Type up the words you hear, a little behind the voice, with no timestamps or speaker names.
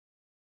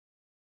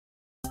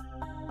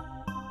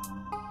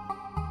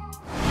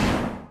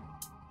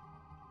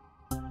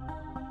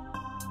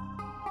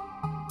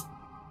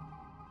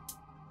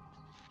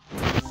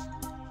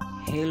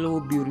Hello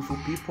beautiful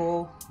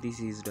people,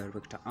 this is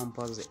Director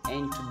Ampaz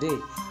and today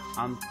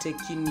I'm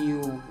taking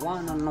you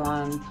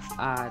one-on-one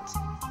at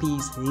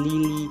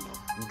PeaceLily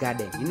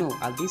Garden.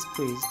 At this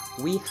place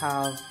we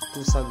have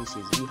two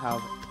services. We have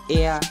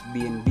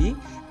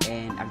Airbnb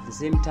and at the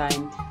same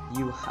time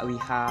we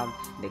have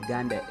the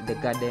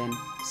garden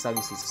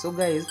services. So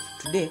guys,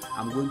 today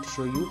I'm going to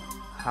show you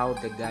how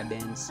the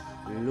gardens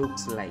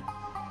looks like.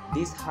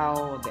 This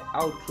how the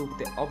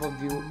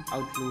overview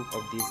outlook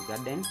of this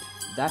garden.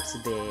 That's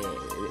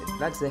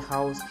the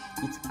house.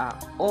 It's our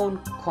own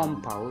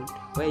compound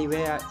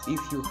where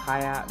if you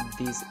hire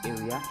this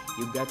area,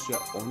 you got your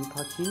own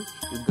parking,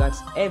 you got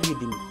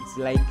everything. It's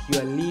like you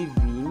are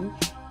living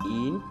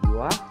in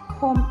your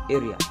home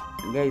area.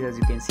 And guys, as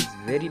you can see, it's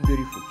very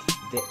beautiful.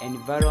 The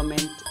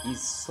environment is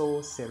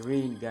so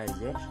serene, guys,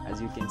 as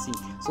you can see.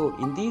 So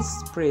in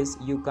this place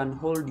you can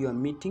hold your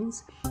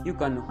meetings, you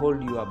can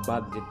hold your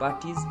birthday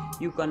parties,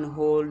 you can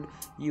hold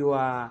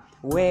your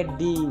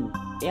wedding,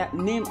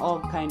 name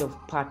all kind of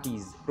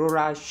parties,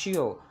 rural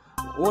show,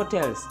 what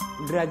else,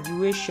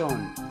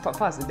 graduation.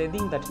 First, the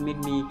thing that made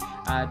me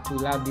to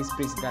love this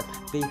place that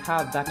they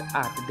have that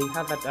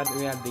art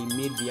where they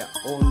made their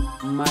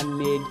own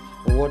man-made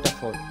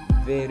waterfall.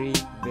 Very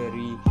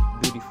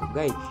beautiful,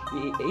 guys.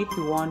 If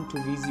you want to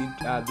visit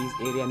this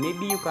area,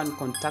 maybe you can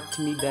contact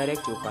me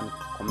direct. You can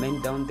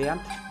comment down there,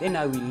 then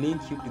I will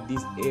link you to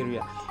this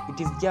area. It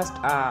is just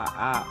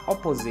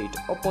opposite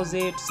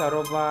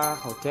Sarova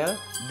Hotel,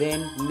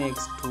 then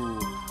next to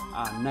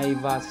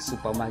Naivas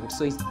supermarket.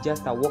 So it's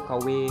just a walk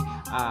away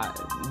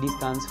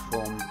distance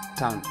from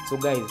town. So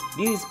guys,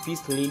 this is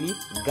PeaceLily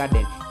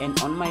Garden, and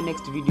on my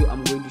next video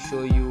I'm going to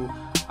show you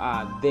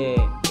the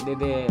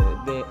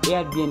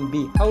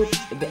Airbnb, how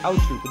the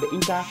outlook,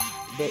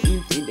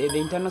 the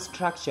internal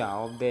structure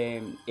of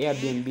the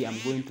Airbnb. I'm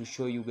going to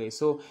show you guys.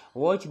 So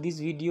watch this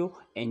video,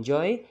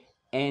 enjoy,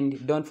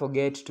 and don't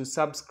forget to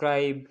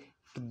subscribe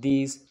to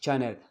this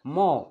channel.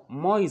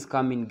 More is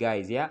coming,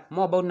 guys.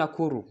 More about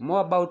Nakuru,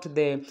 more about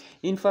the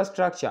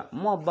infrastructure,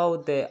 more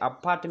about the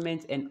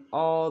apartments and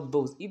all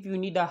those. If you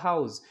need a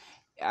house,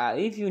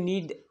 if you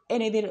need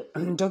anything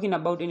talking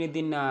about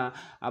anything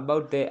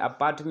about the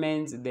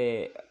apartments,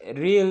 the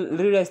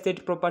real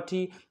estate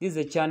property, this is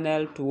a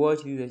channel to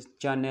watch, this is a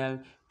channel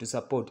to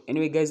support.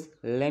 Anyway guys,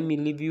 let me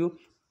leave you.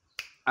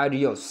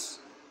 Adios.